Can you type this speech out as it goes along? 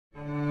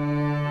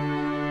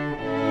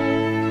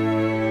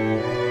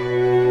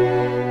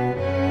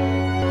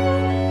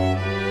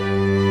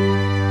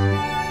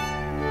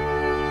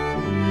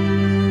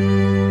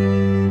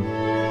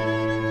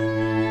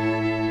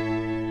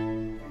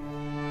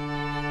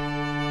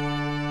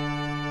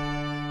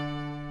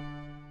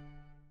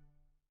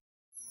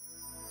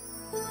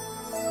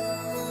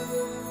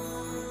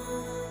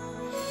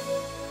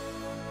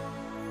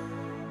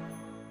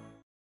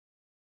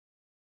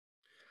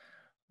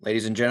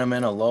Ladies and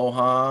gentlemen,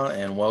 aloha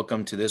and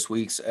welcome to this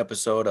week's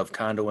episode of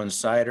Condo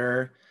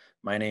Insider.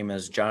 My name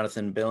is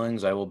Jonathan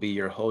Billings. I will be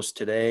your host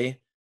today,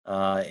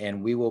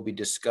 and we will be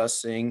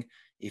discussing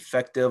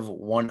effective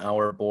 1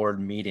 hour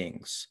board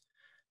meetings.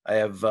 I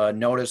have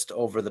noticed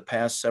over the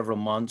past several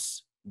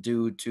months,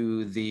 due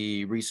to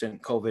the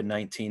recent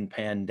COVID-19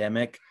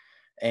 pandemic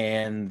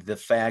and the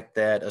fact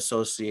that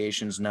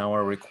associations now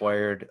are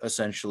required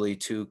essentially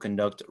to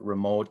conduct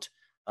remote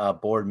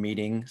board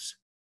meetings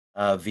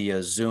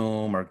via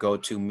Zoom or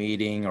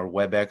GoToMeeting or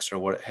WebEx or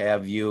what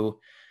have you,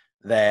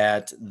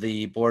 that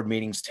the board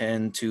meetings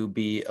tend to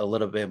be a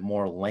little bit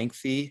more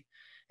lengthy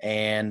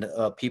and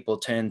people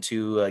tend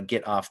to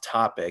get off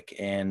topic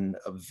and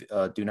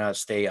do not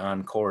stay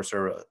on course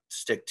or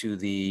stick to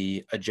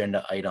the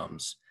agenda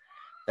items.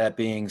 That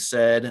being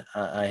said,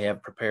 I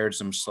have prepared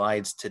some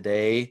slides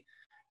today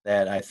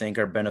that I think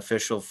are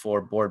beneficial for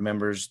board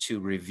members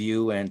to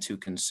review and to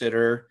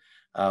consider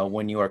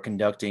when you are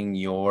conducting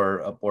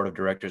your board of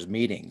directors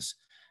meetings.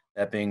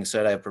 That being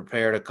said, I've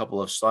prepared a couple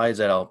of slides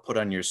that I'll put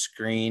on your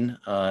screen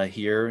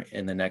here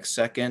in the next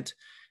second,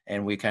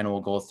 and we kind of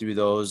will go through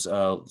those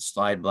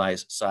slide by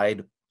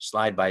slide.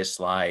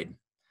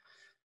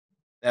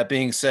 That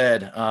being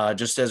said,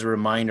 just as a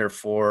reminder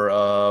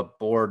for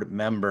board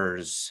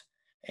members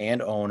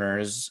and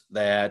owners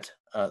that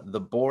the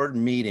board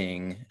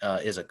meeting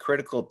is a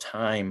critical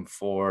time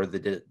for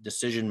the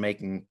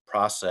decision-making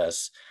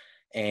process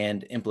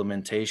and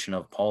implementation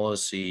of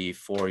policy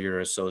for your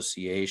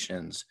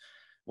associations.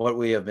 What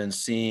we have been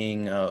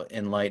seeing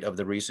in light of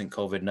the recent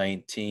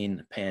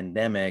COVID-19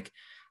 pandemic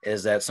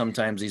is that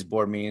sometimes these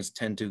board meetings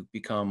tend to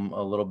become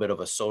a little bit of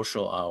a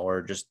social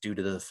hour just due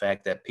to the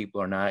fact that people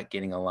are not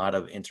getting a lot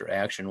of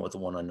interaction with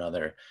one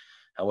another.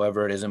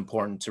 However, it is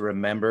important to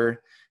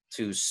remember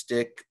to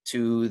stick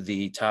to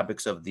the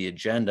topics of the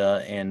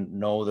agenda and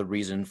know the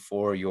reason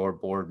for your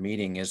board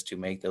meeting is to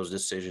make those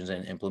decisions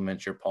and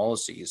implement your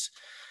policies.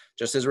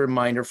 Just as a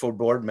reminder for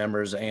board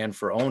members and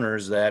for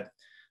owners that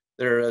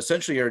there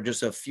essentially are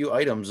just a few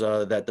items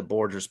that the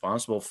board's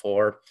responsible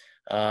for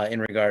in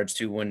regards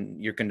to when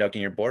you're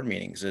conducting your board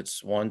meetings.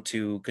 It's one,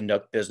 to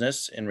conduct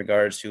business in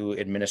regards to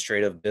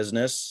administrative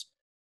business,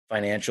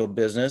 financial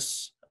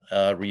business,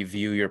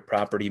 review your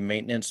property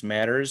maintenance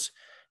matters,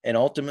 and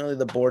ultimately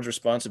the board's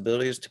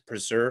responsibility is to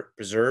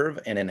preserve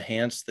and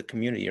enhance the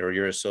community or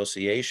your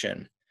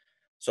association.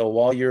 So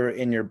while you're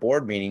in your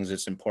board meetings,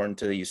 it's important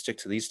that you stick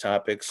to these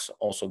topics.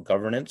 Also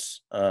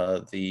governance,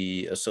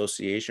 the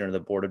association or the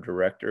board of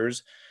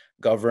directors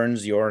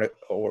governs your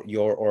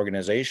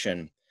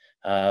organization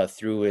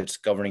through its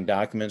governing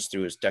documents,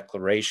 through its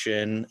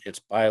declaration, its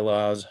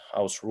bylaws,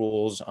 house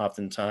rules,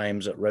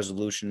 oftentimes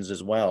resolutions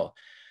as well.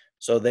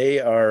 So they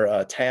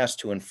are tasked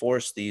to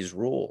enforce these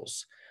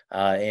rules.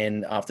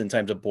 And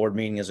oftentimes a board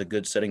meeting is a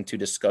good setting to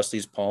discuss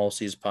these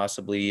policies,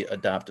 possibly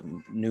adopt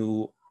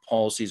new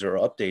policies or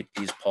update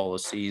these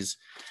policies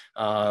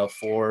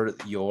for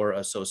your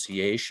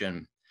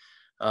association.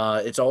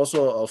 It's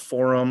also a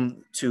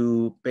forum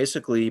to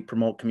basically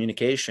promote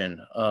communication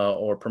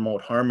or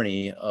promote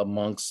harmony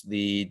amongst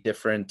the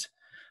different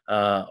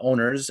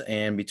owners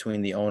and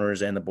between the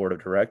owners and the board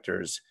of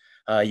directors.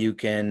 You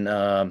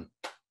can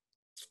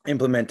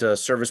implement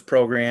service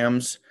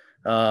programs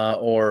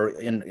or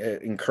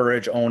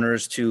encourage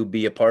owners to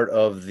be a part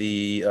of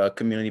the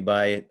community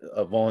by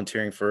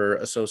volunteering for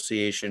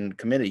association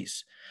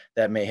committees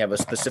that may have a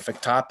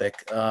specific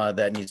topic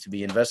that needs to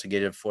be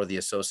investigated for the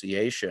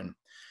association.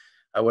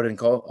 I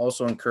would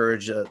also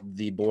encourage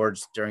the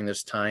boards during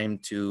this time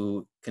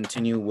to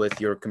continue with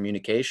your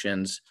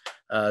communications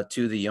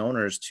to the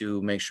owners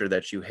to make sure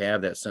that you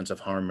have that sense of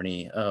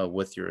harmony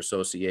with your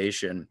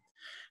association.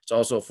 It's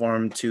also a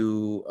forum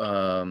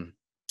to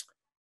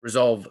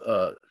resolve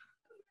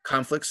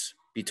conflicts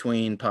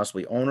between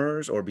possibly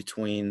owners or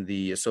between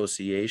the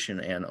association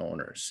and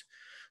owners.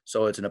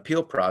 So it's an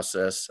appeal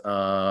process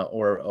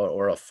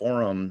or a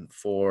forum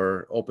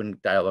for open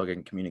dialogue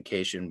and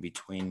communication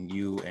between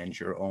you and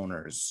your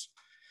owners.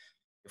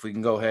 If we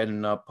can go ahead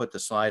and put the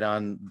slide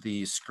on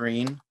the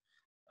screen.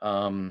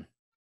 One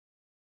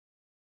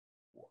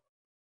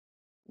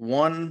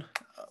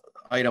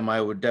item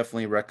I would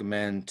definitely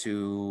recommend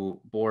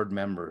to board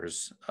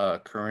members,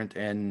 current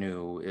and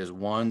new, is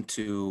one,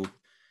 to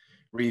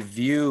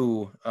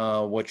review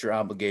what your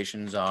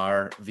obligations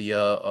are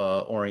via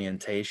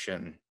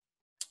orientation.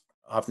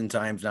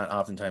 Oftentimes, not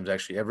oftentimes,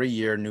 actually, every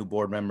year new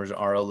board members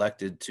are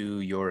elected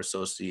to your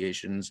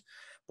association's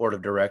board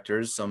of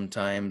directors.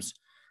 Sometimes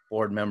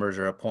board members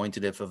are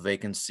appointed if a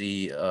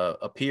vacancy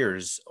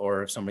appears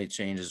or if somebody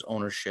changes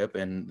ownership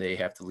and they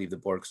have to leave the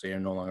board because they are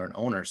no longer an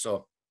owner.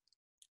 So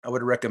I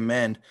would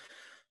recommend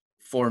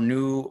for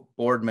new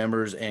board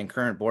members and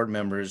current board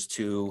members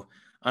to,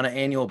 on an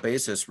annual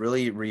basis,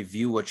 really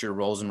review what your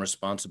roles and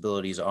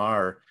responsibilities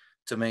are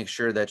to make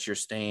sure that you're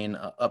staying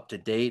up to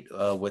date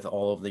with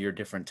all of your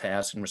different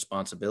tasks and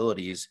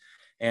responsibilities,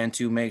 and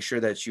to make sure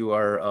that you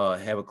are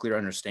have a clear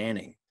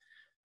understanding.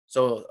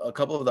 So a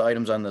couple of the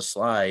items on the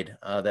slide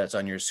that's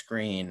on your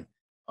screen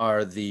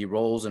are the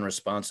roles and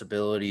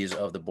responsibilities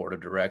of the board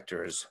of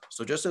directors.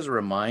 So just as a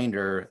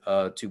reminder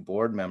to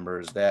board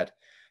members that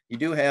you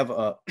do have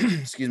a,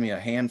 excuse me, a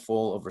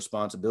handful of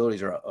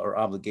responsibilities or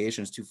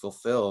obligations to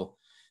fulfill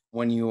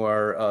when you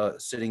are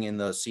sitting in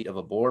the seat of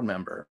a board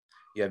member.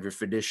 You have your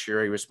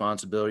fiduciary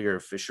responsibility or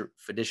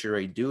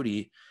fiduciary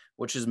duty,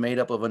 which is made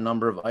up of a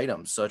number of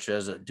items, such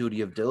as a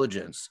duty of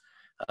diligence.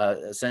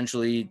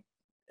 Essentially,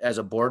 as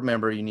a board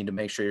member, you need to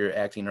make sure you're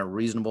acting in a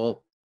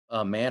reasonable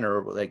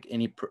manner, like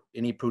any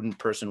prudent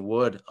person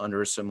would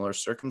under similar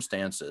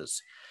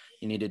circumstances.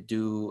 You need to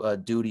do a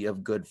duty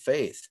of good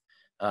faith.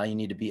 You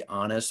need to be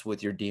honest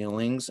with your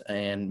dealings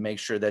and make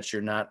sure that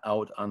you're not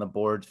out on the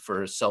board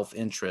for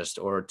self-interest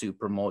or to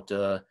promote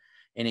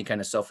any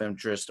kind of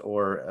self-interest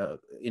or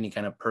any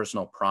kind of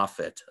personal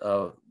profit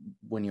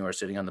when you are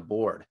sitting on the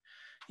board.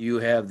 You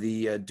have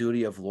the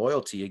duty of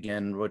loyalty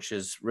again, which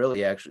is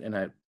really actually,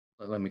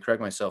 let me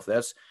correct myself,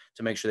 that's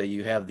to make sure that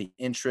you have the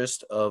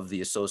interest of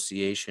the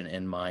association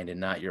in mind and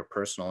not your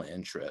personal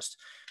interest.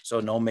 So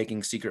no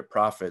making secret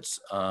profits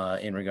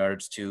in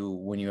regards to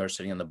when you are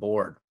sitting on the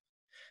board.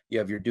 You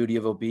have your duty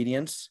of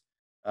obedience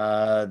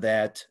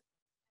that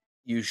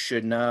you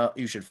should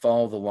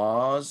follow the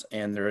laws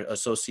and their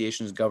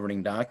association's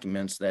governing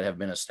documents that have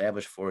been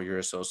established for your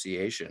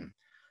association.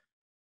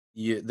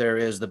 There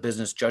is the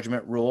business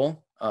judgment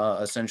rule,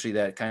 essentially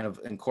that kind of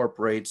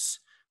incorporates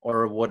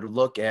or would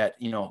look at,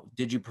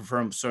 did you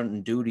perform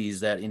certain duties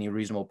that any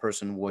reasonable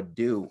person would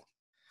do?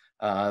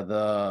 There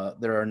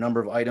are a number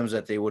of items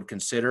that they would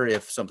consider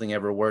if something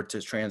ever were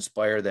to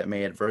transpire that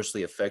may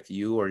adversely affect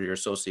you or your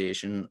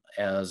association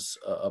as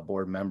a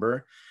board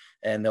member.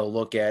 And they'll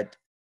look at,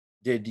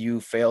 did you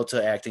fail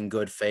to act in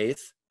good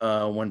faith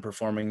when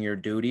performing your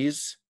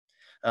duties?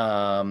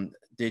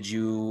 Did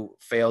you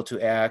fail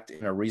to act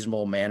in a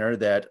reasonable manner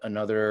that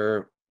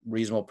another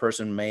reasonable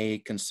person may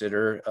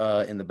consider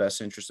in the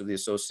best interest of the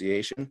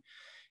association?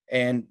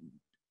 And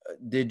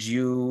did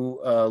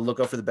you look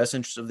out for the best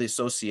interest of the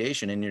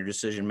association in your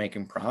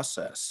decision-making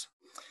process?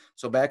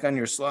 So back on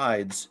your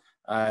slides,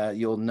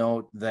 you'll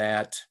note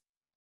that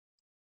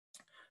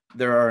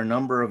there are a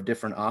number of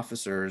different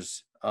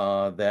officers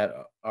that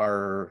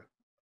are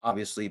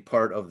obviously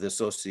part of the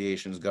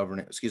association's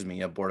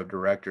board of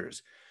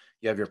directors.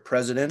 You have your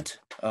president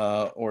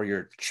or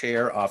your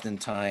chair,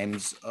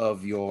 oftentimes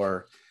of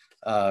your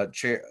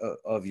chair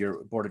of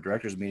your board of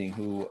directors meeting,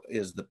 who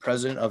is the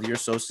president of your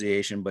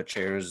association but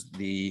chairs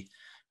the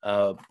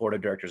board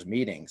of directors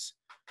meetings.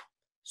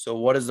 So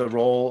what is the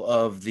role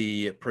of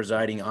the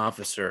presiding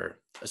officer?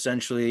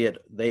 Essentially,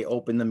 they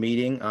open the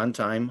meeting on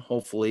time,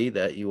 hopefully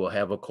that you will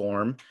have a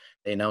quorum.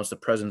 They announce the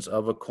presence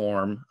of a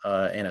quorum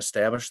and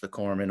establish the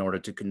quorum in order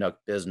to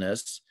conduct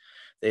business.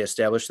 They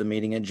establish the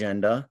meeting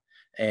agenda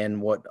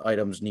and what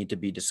items need to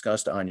be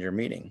discussed on your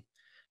meeting.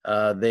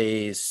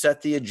 They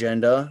set the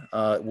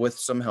agenda with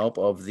some help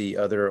of the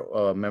other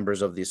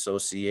members of the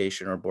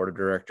association or board of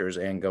directors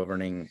and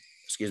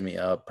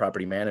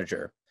property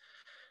manager.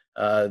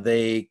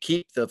 They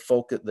keep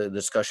the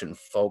discussion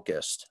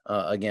focused.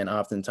 Again,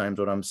 oftentimes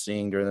what I'm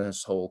seeing during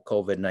this whole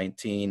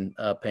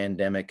COVID-19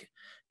 pandemic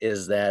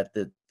is that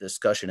the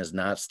discussion is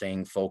not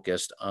staying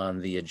focused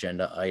on the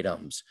agenda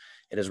items.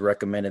 It is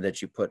recommended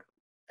that you put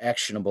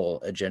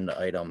actionable agenda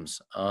items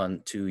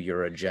onto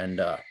your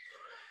agenda.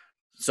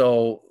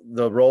 So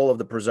the role of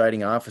the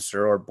presiding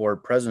officer or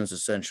board president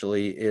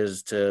essentially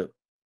is to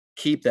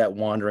keep that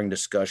wandering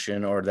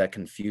discussion or that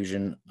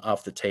confusion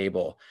off the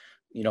table.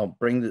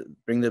 Bring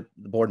the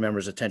board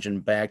members'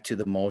 attention back to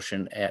the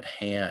motion at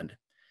hand.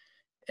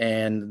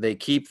 And they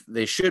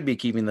should be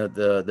keeping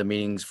the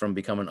meetings from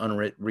becoming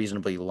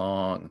unreasonably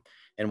long.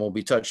 And we'll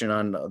be touching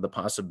on the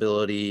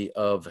possibility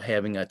of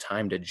having a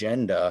timed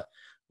agenda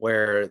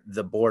where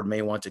the board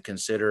may want to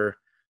consider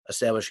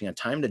establishing a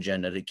timed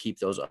agenda to keep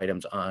those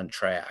items on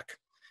track.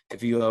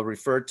 If you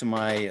refer to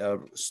my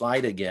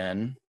slide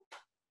again,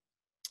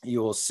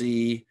 you will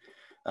see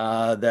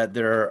that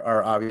there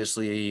are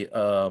obviously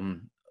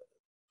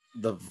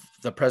the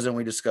president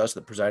we discussed,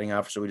 the presiding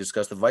officer we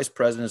discussed. The vice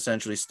president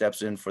essentially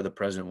steps in for the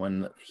president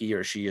when he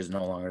or she is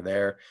no longer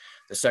there.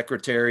 The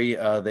secretary,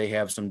 they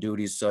have some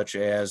duties such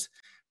as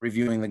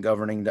reviewing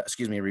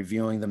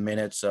the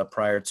minutes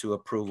prior to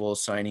approval,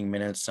 signing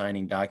minutes,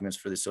 signing documents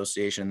for the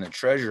association. The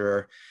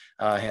treasurer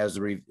has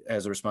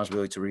a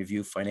responsibility to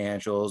review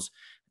financials.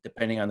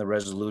 Depending on the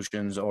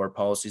resolutions or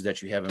policies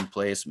that you have in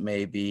place,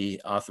 may be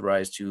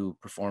authorized to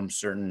perform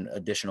certain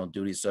additional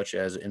duties such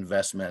as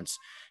investments,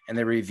 and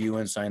they review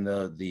and sign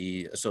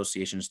the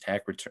association's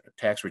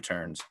tax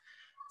returns.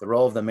 The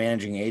role of the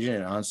managing agent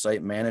and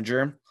on-site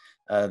manager,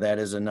 that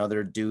is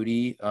another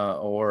duty,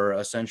 or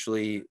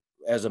essentially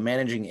as a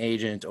managing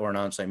agent or an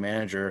on-site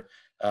manager,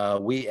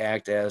 we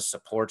act as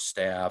support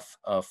staff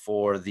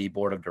for the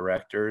board of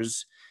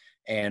directors.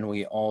 And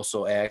we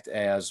also act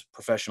as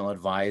professional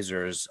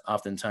advisors.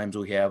 Oftentimes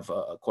we have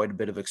quite a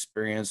bit of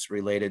experience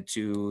related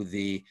to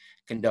the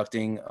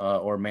conducting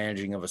or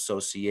managing of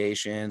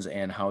associations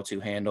and how to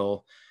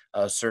handle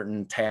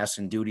certain tasks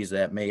and duties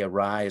that may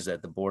arise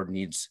that the board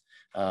needs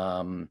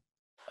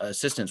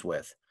assistance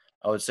with.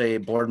 I would say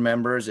board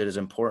members, it is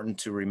important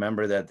to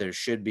remember that there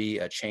should be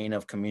a chain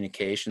of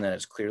communication that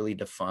is clearly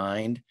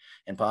defined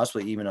and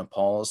possibly even a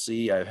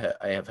policy. I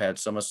have had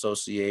some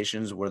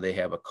associations where they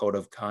have a code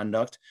of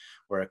conduct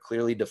where it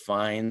clearly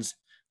defines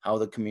how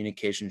the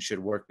communication should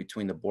work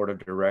between the board of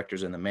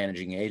directors and the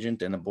managing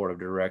agent and the board of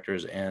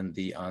directors and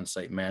the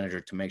on-site manager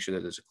to make sure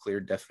that there's a clear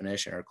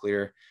definition or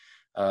clear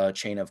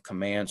chain of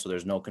command so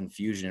there's no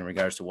confusion in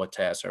regards to what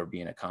tasks are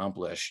being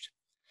accomplished.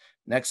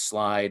 Next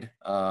slide,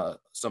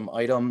 some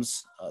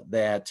items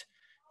that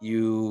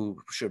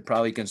you should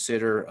probably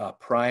consider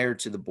prior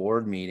to the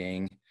board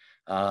meeting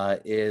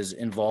is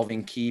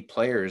involving key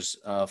players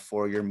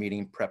for your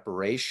meeting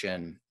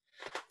preparation.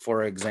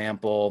 For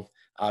example,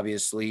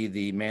 obviously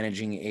the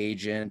managing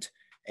agent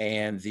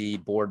and the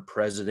board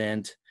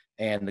president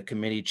and the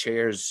committee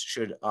chairs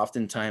should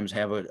oftentimes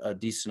have a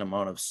decent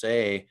amount of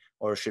say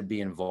or should be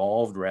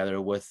involved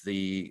rather with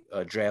the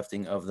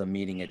drafting of the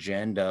meeting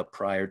agenda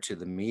prior to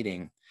the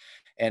meeting,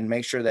 and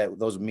make sure that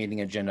those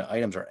meeting agenda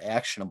items are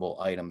actionable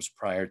items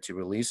prior to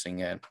releasing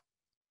it.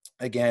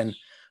 Again,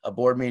 a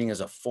board meeting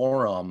is a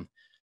forum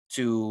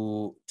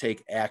to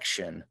take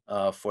action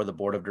for the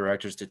board of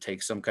directors to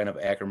take some kind of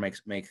act or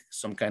make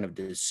some kind of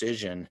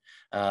decision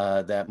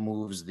that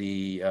moves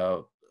the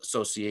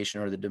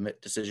association or the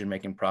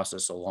decision-making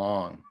process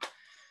along.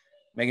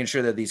 Making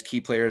sure that these key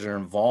players are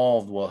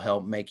involved will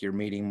help make your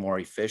meeting more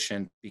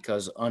efficient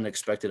because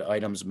unexpected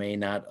items may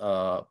not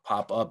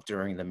pop up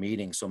during the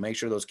meeting. So make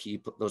sure those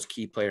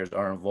key players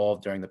are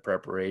involved during the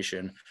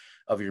preparation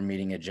of your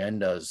meeting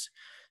agendas.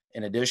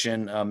 In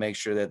addition, make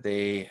sure that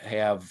they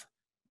have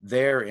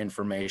their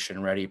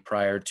information ready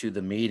prior to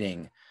the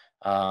meeting.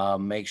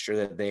 Make sure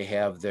that they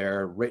have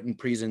their written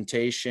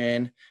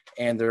presentation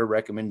and their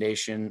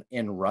recommendation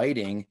in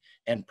writing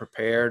and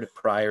prepared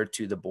prior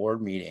to the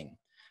board meeting.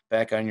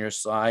 Back on your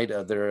slide,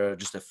 there are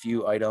just a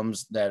few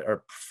items that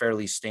are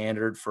fairly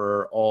standard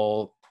for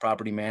all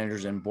property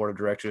managers and board of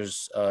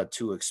directors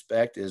to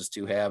expect is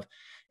to have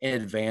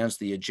in advance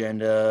the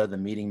agenda, the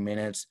meeting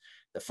minutes,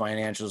 the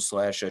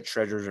financials /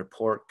 treasurer's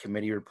report,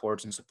 committee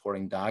reports, and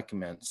supporting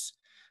documents.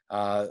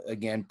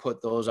 Again,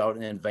 put those out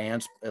in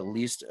advance, at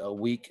least a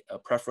week,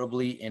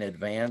 preferably in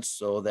advance,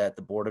 so that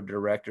the board of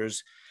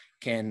directors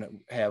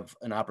can have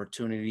an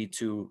opportunity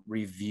to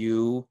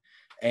review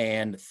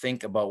and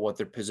think about what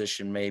their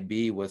position may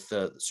be with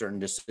certain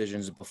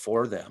decisions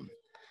before them.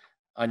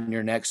 On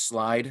your next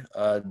slide,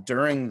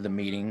 during the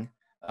meeting,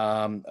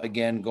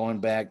 again, going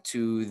back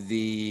to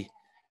the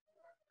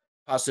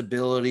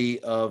possibility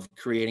of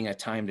creating a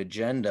timed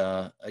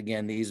agenda.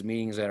 Again, these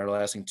meetings that are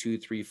lasting 2,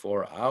 3,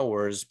 4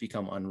 hours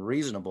become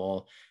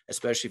unreasonable,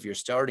 especially if you're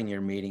starting your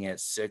meeting at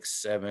 6,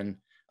 7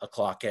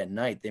 o'clock at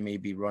night. They may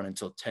be running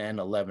until 10,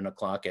 11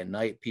 o'clock at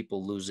night.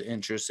 People lose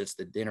interest. It's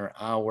the dinner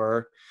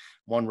hour.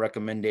 One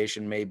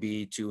recommendation may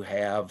be to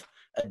have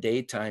a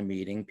daytime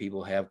meeting.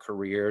 People have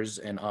careers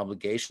and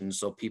obligations,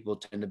 so people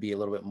tend to be a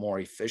little bit more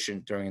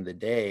efficient during the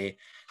day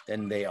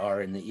than they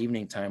are in the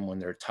evening time when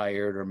they're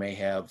tired or may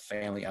have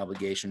family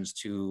obligations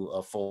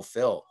to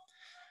fulfill.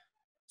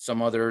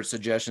 Some other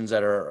suggestions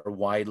that are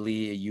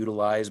widely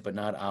utilized, but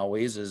not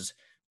always, is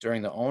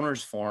during the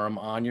owners forum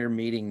on your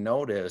meeting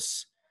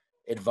notice,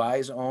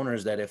 advise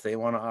owners that if they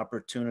want an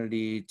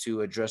opportunity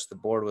to address the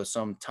board with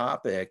some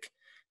topic,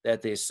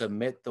 that they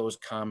submit those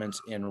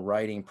comments in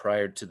writing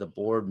prior to the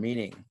board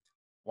meeting.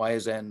 Why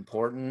is that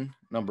important?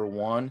 Number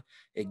one,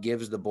 it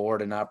gives the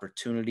board an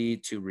opportunity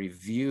to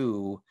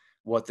review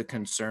what the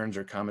concerns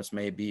or comments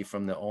may be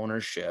from the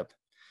ownership.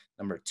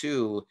 Number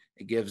two,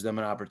 it gives them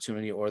an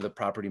opportunity, or the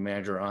property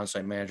manager or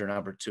on-site manager, an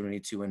opportunity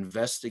to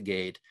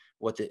investigate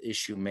what the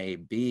issue may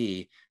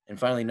be. And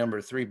finally,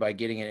 number three, by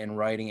getting it in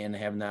writing and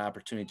having the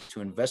opportunity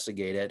to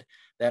investigate it,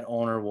 that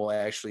owner will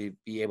actually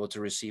be able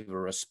to receive a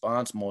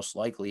response most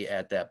likely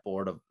at that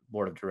board of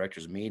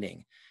directors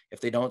meeting. If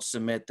they don't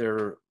submit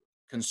their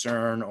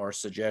concern or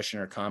suggestion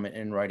or comment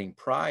in writing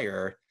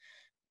prior,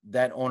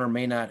 that owner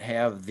may not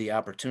have the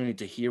opportunity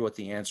to hear what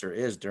the answer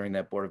is during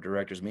that board of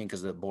directors meeting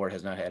because the board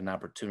has not had an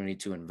opportunity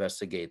to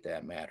investigate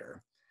that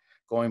matter.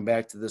 Going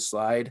back to the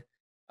slide,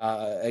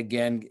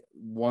 again,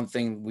 one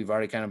thing we've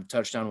already kind of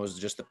touched on was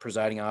just the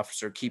presiding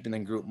officer keeping the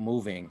group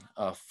moving,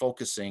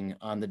 focusing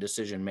on the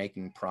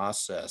decision-making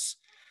process.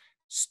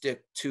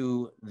 Stick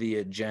to the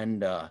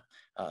agenda.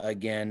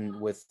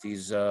 Again, with the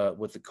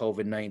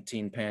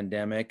COVID-19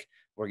 pandemic,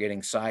 we're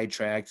getting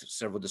sidetracked.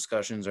 Several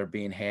discussions are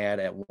being had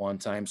at one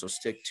time, so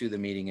stick to the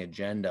meeting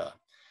agenda.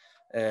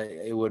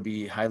 It would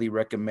be highly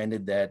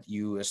recommended that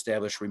you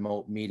establish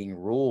remote meeting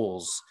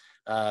rules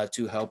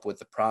to help with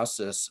the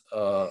process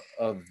of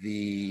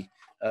the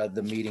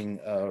meeting,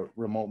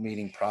 remote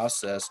meeting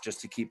process, just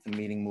to keep the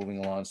meeting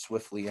moving along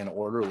swiftly and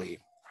orderly.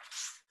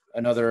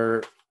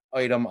 Another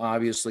item,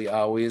 obviously,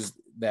 always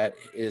that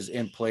is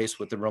in place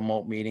with the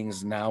remote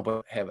meetings now,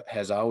 but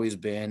has always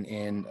been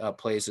in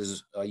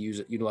places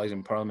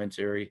utilizing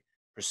parliamentary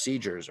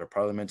procedures or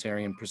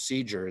parliamentarian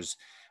procedures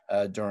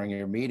during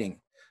your meeting.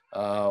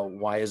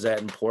 Why is that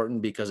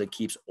important? Because it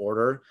keeps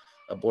order.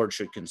 a board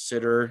should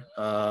consider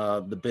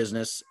the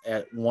business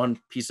at one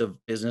piece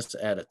of business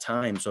at a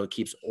time, so it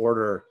keeps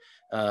order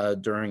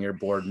during your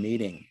board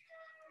meeting.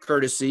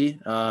 Courtesy,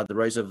 the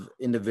rights of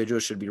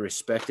individuals should be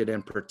respected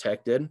and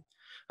protected.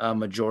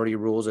 Majority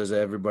rules, as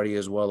everybody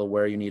is well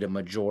aware, you need a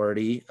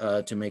majority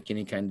to make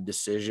any kind of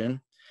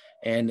decision.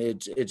 And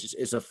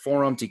it's a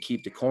forum to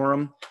keep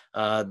decorum.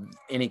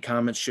 Any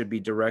comments should be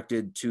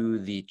directed to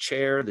the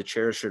chair. The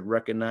chair should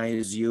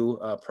recognize you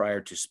prior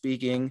to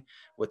speaking.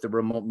 With the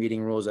remote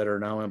meeting rules that are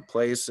now in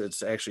place,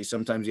 it's actually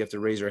sometimes you have to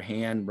raise your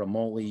hand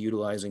remotely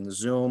utilizing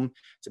Zoom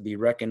to be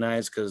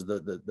recognized, because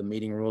the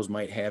meeting rules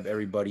might have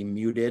everybody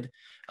muted.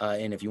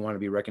 And if you want to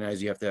be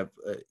recognized, you have to have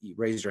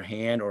raise your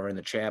hand or in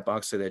the chat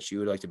box so that you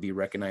would like to be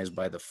recognized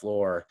by the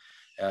floor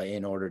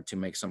in order to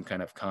make some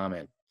kind of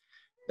comment.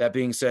 That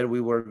being said,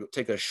 we will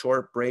take a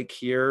short break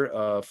here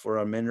for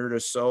a minute or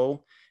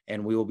so,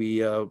 and we will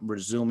be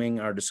resuming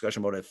our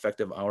discussion about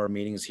effective hour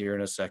meetings here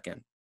in a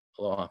second.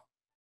 Aloha.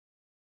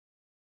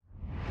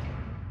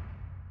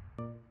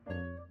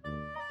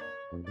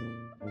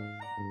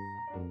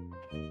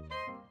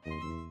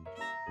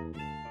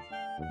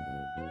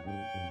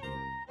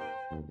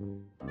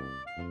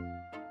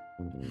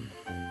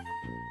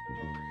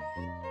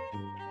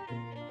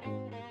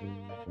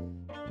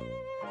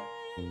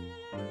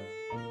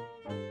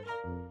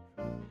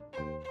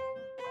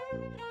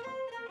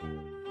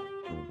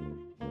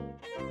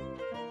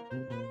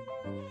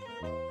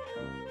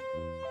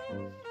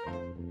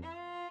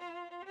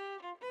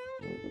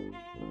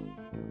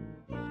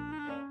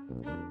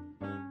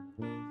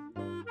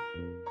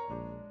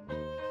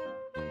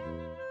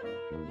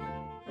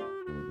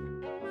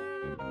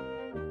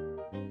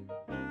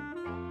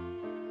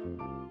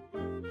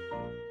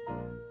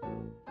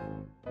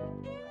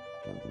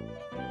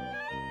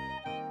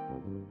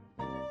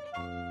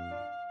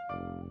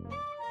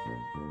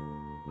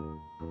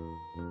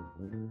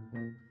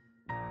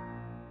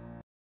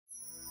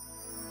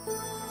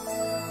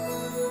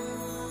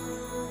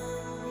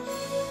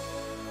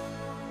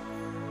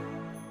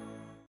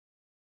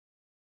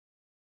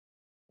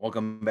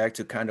 Welcome back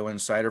to Condo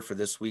Insider for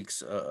this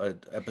week's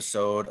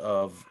episode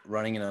of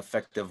running an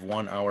effective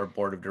 1 hour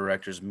board of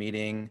directors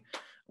meeting.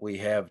 We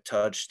have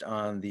touched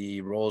on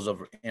the roles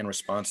of and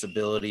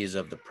responsibilities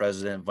of the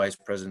president, vice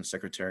president,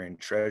 secretary, and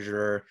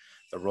treasurer,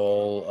 the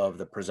role of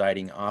the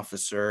presiding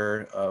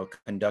officer of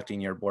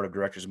conducting your board of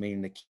directors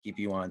meeting to keep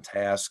you on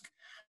task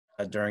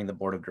during the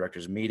board of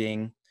directors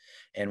meeting.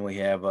 And we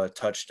have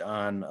touched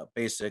on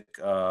basic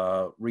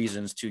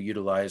reasons to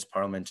utilize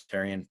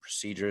parliamentarian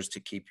procedures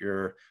to keep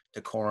your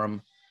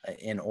decorum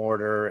in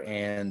order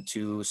and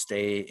to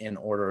stay in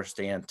order,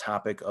 stay on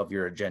topic of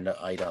your agenda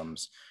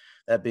items.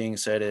 That being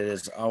said, it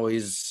is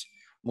always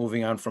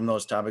moving on from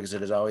those topics.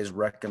 It is always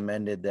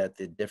recommended that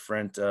the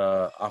different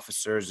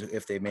officers,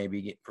 if they may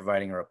be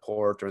providing a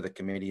report or the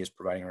committee is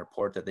providing a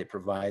report, that they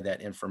provide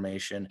that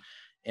information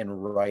in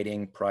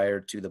writing prior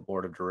to the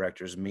board of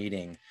directors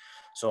meeting.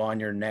 So on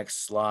your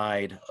next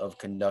slide of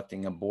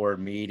conducting a board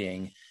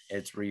meeting,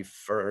 it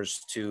refers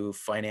to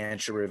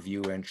financial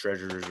review and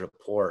treasurer's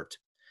report.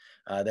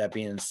 That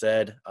being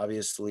said,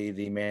 obviously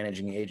the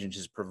managing agent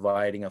is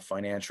providing a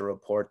financial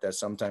report that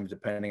sometimes,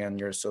 depending on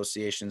your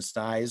association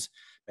size,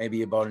 may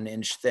be about an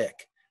inch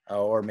thick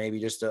or maybe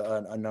just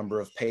a number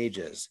of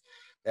pages.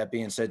 That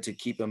being said, to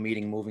keep a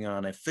meeting moving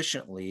on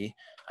efficiently,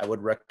 I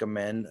would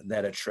recommend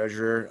that a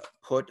treasurer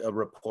put a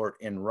report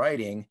in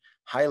writing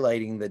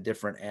highlighting the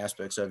different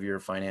aspects of your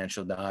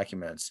financial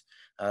documents.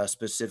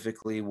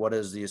 Specifically, what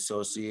is the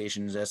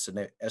association's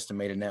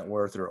estimated net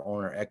worth or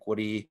owner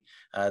equity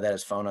that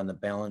is found on the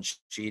balance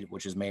sheet,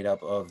 which is made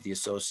up of the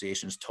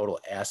association's total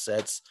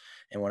assets.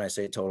 And when I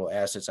say total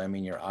assets, I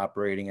mean your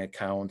operating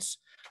accounts,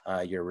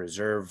 your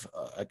reserve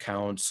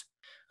accounts.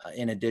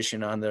 In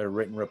addition, on the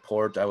written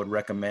report, I would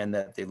recommend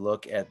that they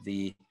look at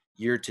the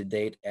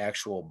year-to-date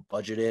actual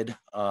budgeted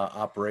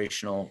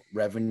operational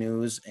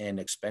revenues and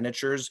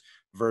expenditures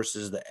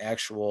versus the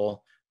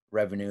actual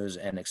revenues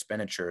and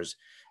expenditures.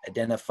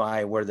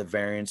 Identify where the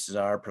variances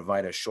are,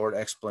 provide a short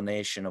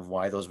explanation of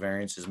why those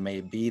variances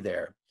may be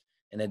there.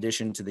 In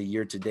addition to the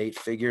year-to-date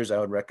figures, I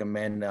would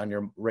recommend on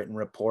your written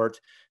report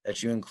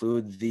that you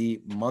include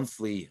the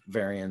monthly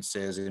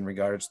variances in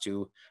regards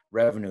to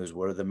revenues.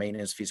 Were the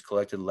maintenance fees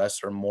collected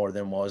less or more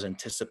than was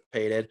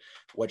anticipated?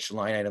 Which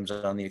line items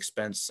on the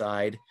expense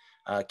side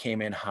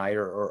came in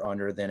higher or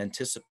under than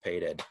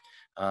anticipated?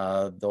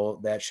 Though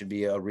that should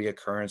be a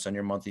reoccurrence on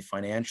your monthly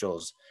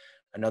financials.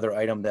 Another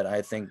item that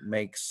I think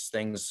makes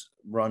things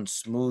run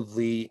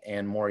smoothly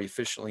and more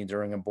efficiently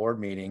during a board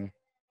meeting,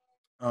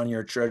 on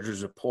your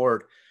treasurer's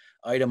report,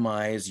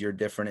 itemize your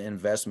different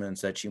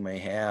investments that you may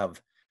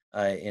have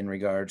in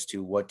regards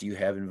to what do you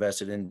have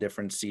invested in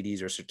different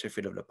CDs or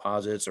certificate of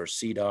deposits or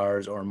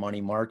CDARs or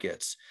money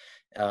markets.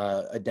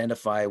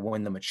 Identify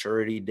when the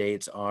maturity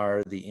dates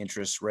are, the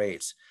interest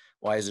rates.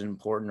 Why is it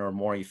important or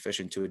more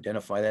efficient to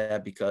identify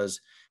that? Because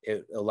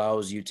it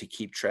allows you to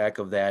keep track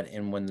of that.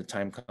 And when the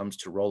time comes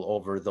to roll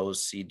over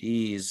those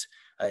CDs,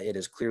 It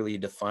is clearly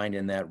defined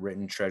in that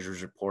written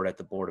treasurer's report at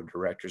the board of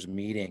directors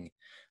meeting.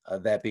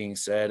 That being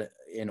said,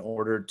 in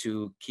order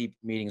to keep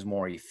meetings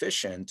more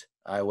efficient,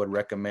 I would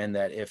recommend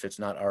that if it's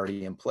not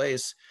already in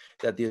place,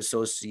 that the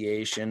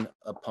association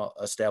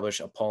establish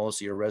a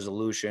policy or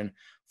resolution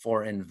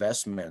for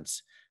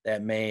investments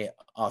that may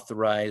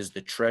authorize the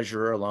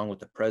treasurer along with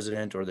the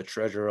president, or the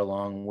treasurer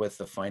along with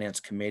the finance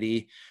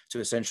committee, to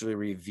essentially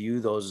review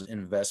those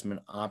investment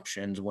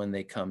options when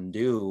they come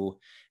due,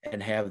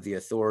 and have the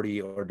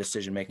authority or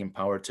decision-making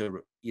power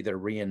to either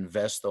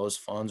reinvest those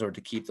funds or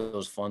to keep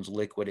those funds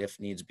liquid if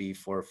needs be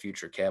for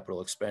future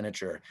capital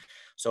expenditure.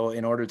 So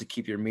in order to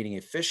keep your meeting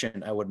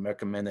efficient, I would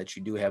recommend that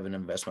you do have an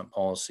investment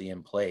policy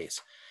in place.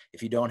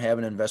 If you don't have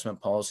an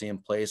investment policy in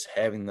place,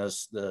 having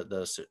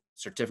the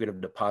certificate of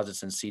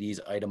deposits and CDs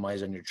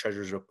itemized on your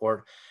treasurer's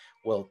report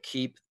will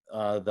keep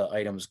the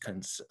items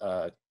condensed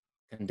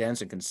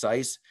and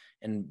concise,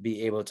 and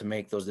be able to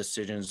make those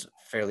decisions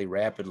fairly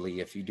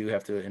rapidly. If you do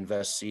have to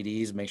invest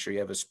CDs, make sure you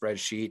have a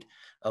spreadsheet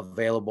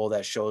available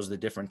that shows the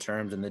different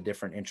terms and the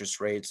different interest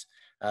rates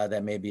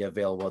that may be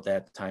available at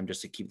that time,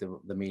 just to keep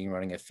the meeting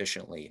running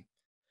efficiently.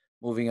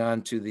 Moving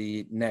on to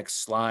the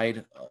next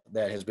slide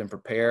that has been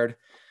prepared.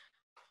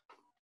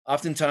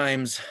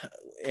 Oftentimes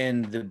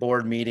in the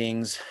board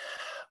meetings,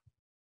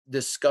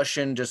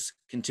 discussion just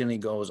continually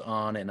goes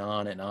on and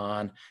on and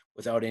on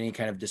without any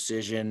kind of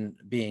decision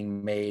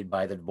being made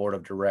by the board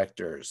of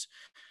directors.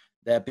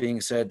 That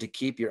being said, to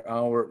keep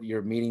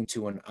your meeting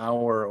to an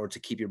hour, or to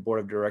keep your board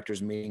of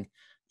directors meeting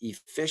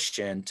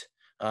efficient,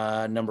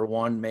 number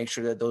one, make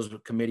sure that those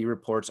committee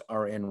reports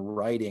are in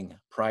writing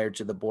prior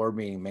to the board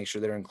meeting. Make sure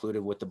they're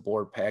included with the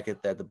board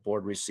packet that the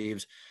board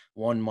receives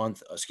 1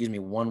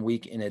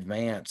 week in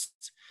advance.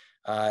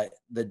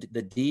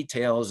 The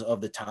details of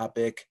the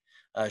topic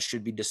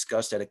should be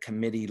discussed at a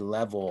committee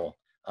level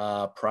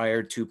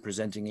prior to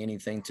presenting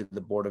anything to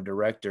the board of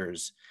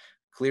directors.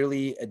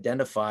 Clearly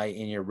identify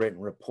in your written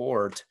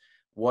report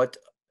what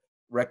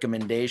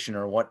recommendation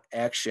or what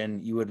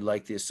action you would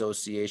like the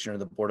association or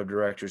the board of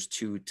directors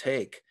to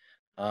take.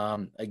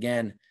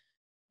 Again,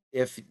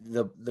 if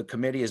the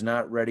committee is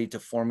not ready to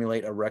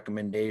formulate a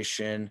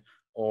recommendation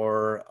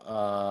or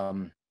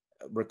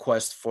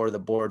request for the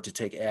board to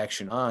take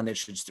action on, it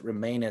should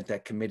remain at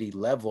that committee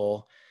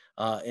level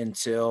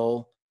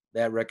until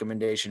that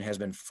recommendation has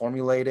been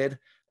formulated.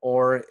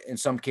 Or in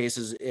some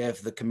cases,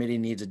 if the committee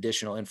needs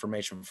additional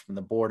information from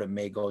the board, it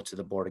may go to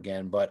the board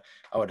again. But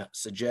I would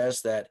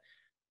suggest that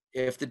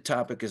if the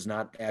topic is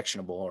not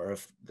actionable, or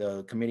if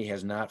the committee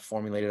has not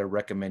formulated a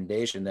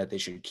recommendation, that they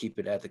should keep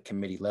it at the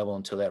committee level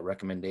until that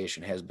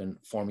recommendation has been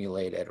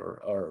formulated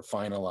or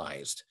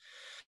finalized.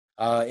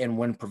 And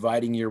when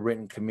providing your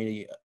written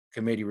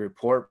committee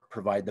report,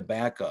 provide the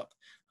backup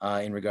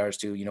in regards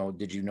to,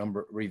 did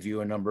you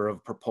review a number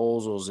of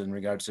proposals in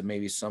regards to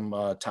maybe some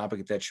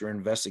topic that you're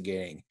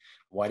investigating?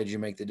 Why did you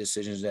make the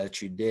decisions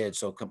that you did?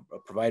 So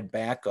provide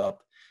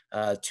backup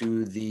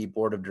to the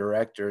board of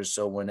directors.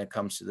 So when it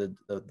comes to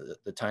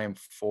the time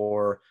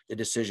for the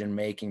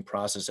decision-making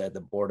process at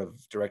the board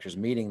of directors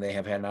meeting, they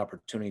have had an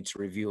opportunity to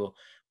review,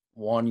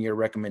 one, your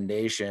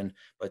recommendation,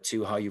 but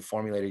two, how you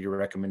formulated your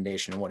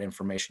recommendation and what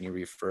information you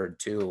referred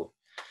to.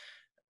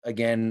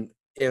 Again,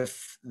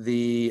 if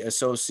the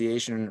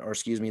association, or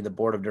the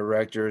board of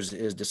directors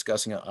is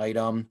discussing an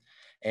item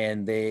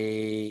and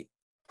they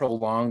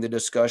prolong the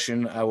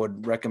discussion, I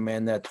would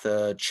recommend that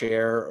the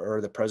chair or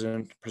the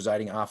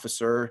presiding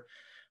officer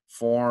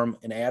form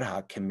an ad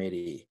hoc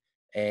committee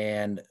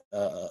and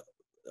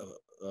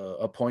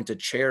appoint a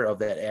chair of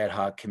that ad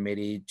hoc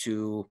committee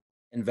to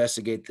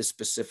investigate the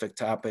specific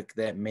topic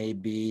that may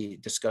be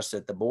discussed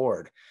at the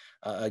board.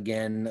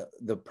 Again,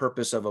 the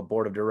purpose of a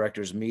board of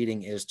directors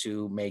meeting is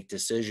to make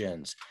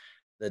decisions.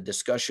 The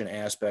discussion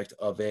aspect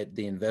of it,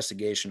 the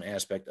investigation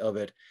aspect of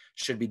it,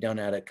 should be done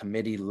at a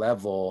committee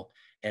level.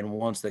 And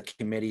once the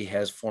committee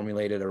has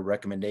formulated a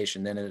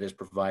recommendation, then it is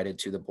provided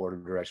to the board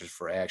of directors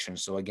for action.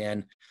 So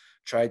again,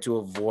 try to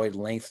avoid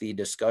lengthy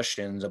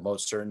discussions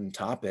about certain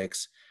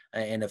topics,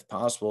 and if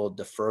possible,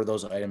 defer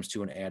those items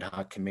to an ad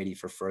hoc committee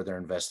for further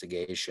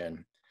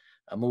investigation.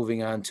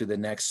 Moving on to the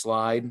next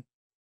slide,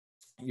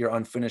 your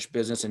unfinished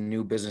business and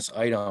new business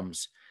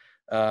items.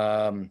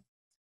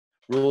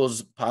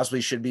 Rules possibly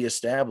should be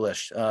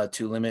established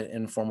to limit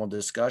informal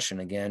discussion.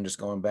 Again, just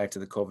going back to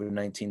the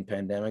COVID-19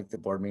 pandemic, the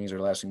board meetings are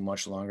lasting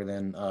much longer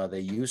than they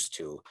used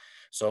to.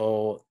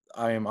 So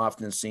I am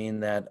often seeing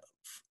that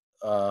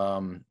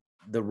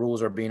the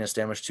rules are being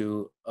established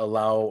to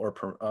allow or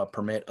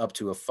permit up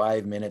to a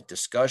 5-minute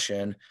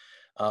discussion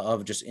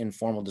of just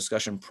informal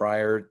discussion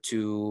prior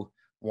to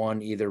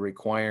one, either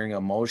requiring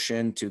a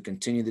motion to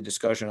continue the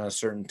discussion on a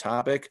certain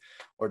topic,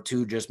 or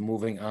two, just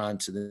moving on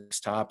to the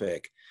next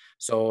topic.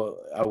 So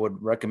I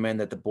would recommend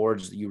that the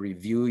boards, you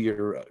review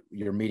your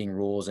meeting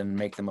rules and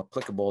make them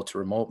applicable to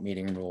remote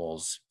meeting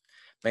rules.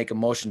 Make a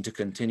motion to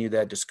continue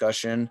that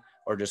discussion,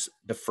 or just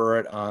defer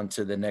it on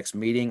to the next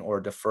meeting, or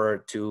defer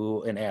it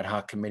to an ad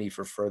hoc committee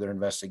for further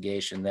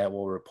investigation that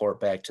will report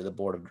back to the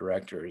board of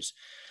directors.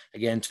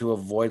 Again, to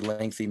avoid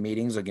lengthy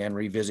meetings, again,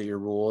 revisit your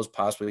rules,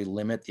 possibly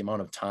limit the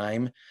amount of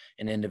time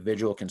an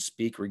individual can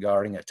speak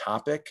regarding a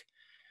topic.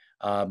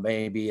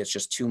 Maybe it's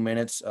just 2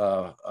 minutes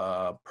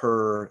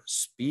per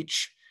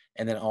speech.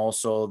 And then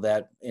also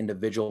that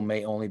individual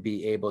may only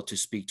be able to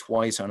speak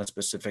twice on a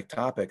specific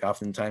topic.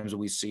 Oftentimes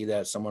we see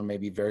that someone may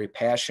be very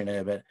passionate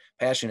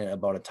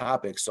about a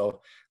topic.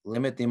 So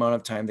limit the amount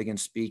of time they can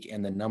speak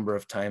and the number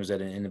of times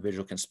that an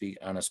individual can speak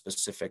on a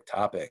specific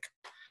topic.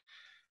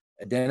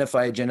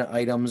 Identify agenda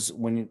items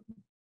when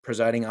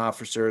presiding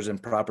officers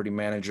and property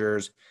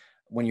managers,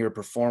 when you're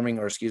performing,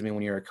 or excuse me,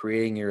 when you're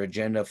creating your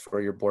agenda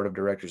for your board of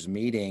directors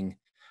meeting.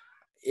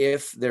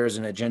 If there's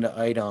an agenda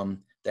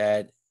item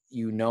that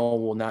you know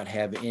will not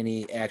have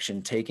any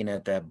action taken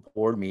at that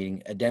board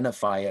meeting,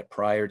 identify it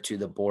prior to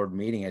the board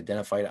meeting,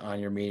 identify it on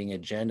your meeting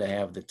agenda,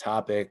 have the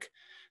topic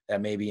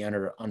that may be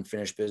under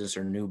unfinished business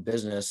or new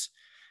business,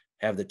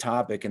 have the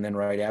topic, and then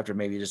right after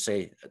maybe just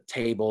say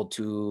table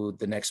to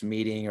the next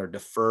meeting or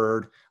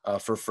deferred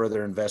for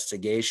further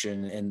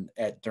investigation. And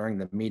during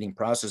the meeting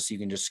process, you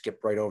can just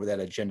skip right over that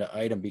agenda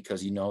item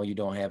because you know you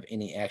don't have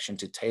any action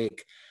to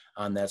take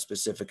on that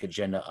specific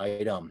agenda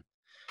item.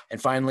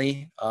 And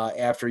finally,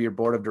 after your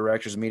board of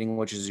directors meeting,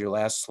 which is your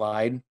last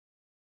slide,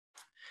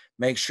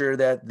 make sure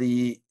that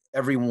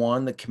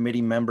everyone, the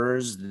committee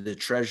members, the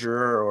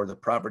treasurer or the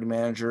property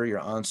manager, your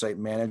on-site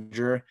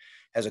manager,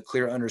 has a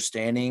clear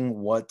understanding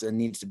what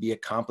needs to be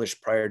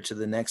accomplished prior to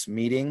the next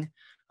meeting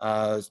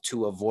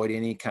to avoid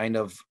any kind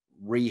of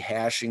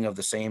rehashing of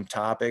the same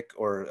topic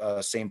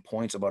or same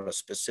points about a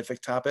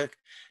specific topic.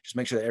 Just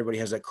make sure that everybody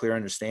has that clear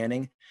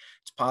understanding.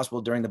 It's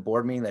possible during the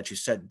board meeting that you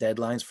set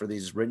deadlines for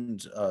these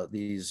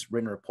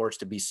written reports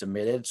to be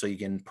submitted, so you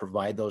can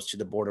provide those to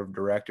the board of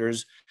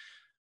directors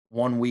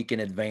 1 week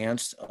in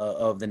advance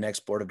of the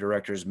next board of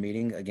directors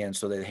meeting, again,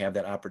 so they have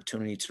that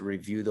opportunity to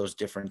review those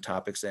different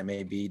topics that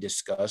may be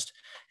discussed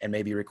and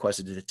may be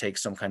requested to take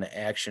some kind of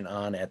action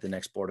on at the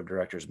next board of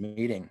directors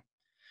meeting.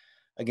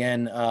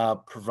 Again,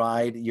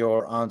 provide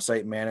your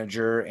on-site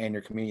manager and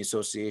your community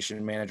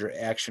association manager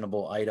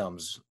actionable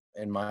items.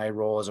 In my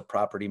role as a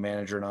property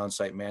manager and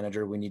on-site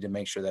manager, we need to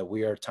make sure that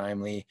we are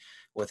timely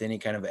with any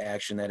kind of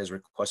action that is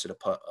requested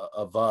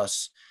of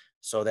us,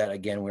 so that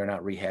again, we're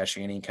not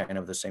rehashing any kind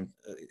of the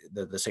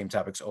same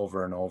topics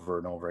over and over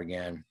and over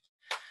again.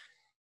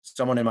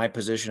 Someone in my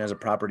position as a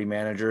property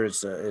manager,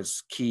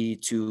 it's key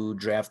to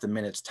draft the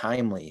minutes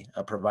timely,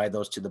 provide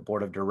those to the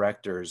board of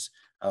directors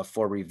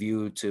for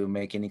review to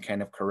make any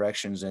kind of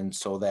corrections, and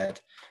so that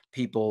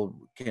people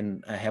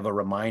can have a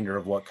reminder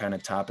of what kind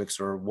of topics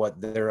or what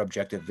their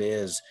objective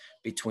is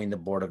between the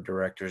board of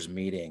directors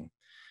meeting.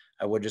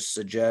 I would just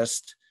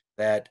suggest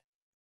that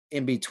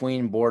in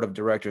between board of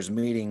directors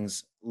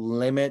meetings,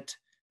 limit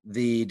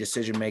the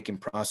decision-making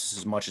process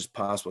as much as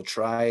possible.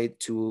 Try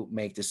to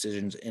make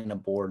decisions in a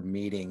board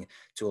meeting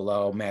to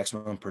allow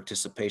maximum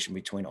participation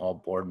between all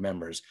board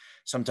members.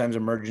 Sometimes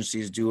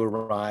emergencies do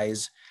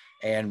arise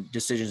and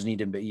decisions need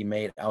to be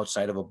made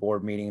outside of a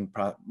board meeting,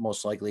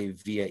 most likely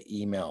via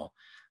email.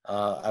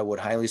 I would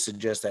highly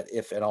suggest that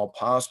if at all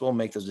possible,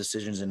 make those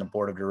decisions in a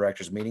board of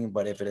directors meeting.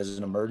 But if it is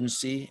an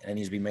emergency and it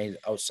needs to be made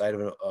outside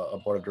of a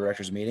board of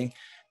directors meeting,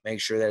 make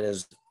sure that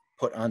is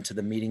put onto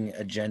the meeting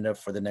agenda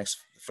for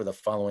the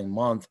following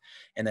month,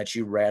 and that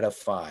you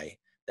ratify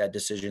that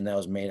decision that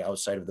was made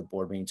outside of the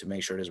board meeting to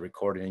make sure it is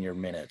recorded in your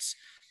minutes.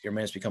 Your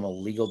minutes become a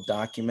legal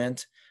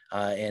document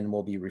and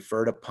will be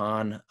referred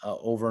upon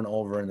over and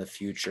over in the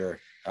future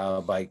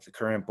by the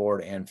current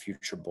board and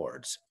future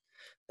boards.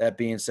 That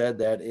being said,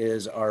 that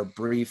is our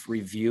brief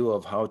review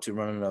of how to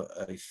run an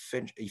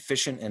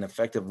efficient and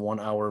effective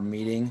 1-hour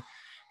meeting.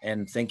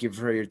 And thank you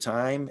for your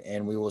time.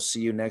 And we will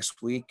see you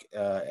next week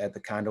at the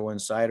Condo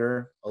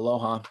Insider.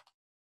 Aloha.